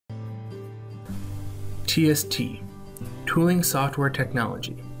TST, Tooling Software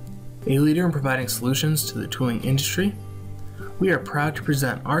Technology, a leader in providing solutions to the tooling industry. We are proud to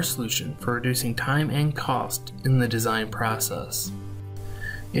present our solution for reducing time and cost in the design process.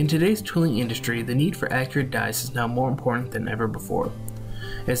 In today's tooling industry, the need for accurate dies is now more important than ever before,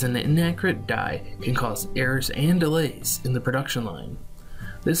 as an inaccurate die can cause errors and delays in the production line.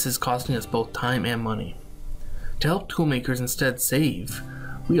 This is costing us both time and money. To help toolmakers instead save,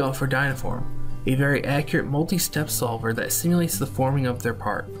 we offer Dynaform, a very accurate multi-step solver that simulates the forming of their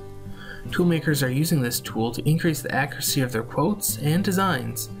part. Toolmakers are using this tool to increase the accuracy of their quotes and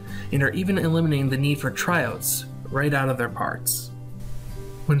designs, and are even eliminating the need for tryouts right out of their parts.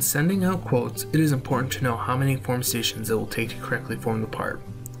 When sending out quotes, it is important to know how many form stations it will take to correctly form the part.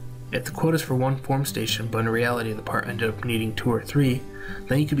 If the quote is for one form station, but in reality the part ended up needing 2 or 3,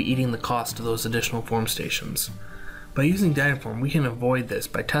 then you could be eating the cost of those additional form stations. By using Dynaform, we can avoid this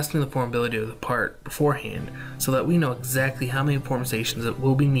by testing the formability of the part beforehand so that we know exactly how many form stations it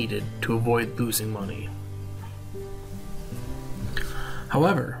will be needed to avoid losing money.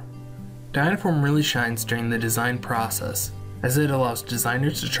 However, Dynaform really shines during the design process, as it allows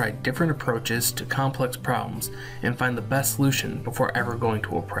designers to try different approaches to complex problems and find the best solution before ever going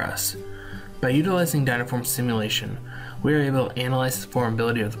to a press. By utilizing Dynaform simulation, we are able to analyze the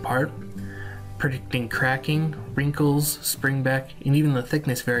formability of the part, predicting cracking, wrinkles, springback, and even the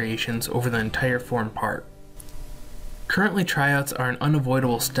thickness variations over the entire formed part. Currently, tryouts are an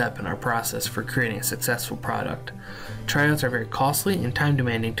unavoidable step in our process for creating a successful product. Tryouts are very costly and time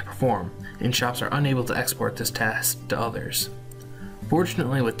demanding to perform, and shops are unable to export this task to others.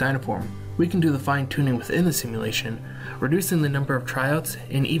 Fortunately, with Dynaform, we can do the fine-tuning within the simulation, reducing the number of tryouts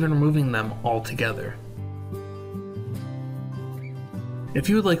and even removing them altogether. If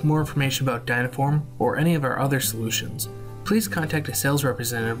you would like more information about Dynaform or any of our other solutions, please contact a sales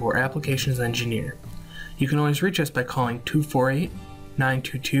representative or applications engineer. You can always reach us by calling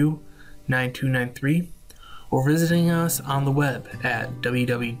 248-922-9293 or visiting us on the web at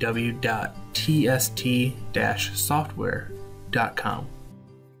www.tst-software.com.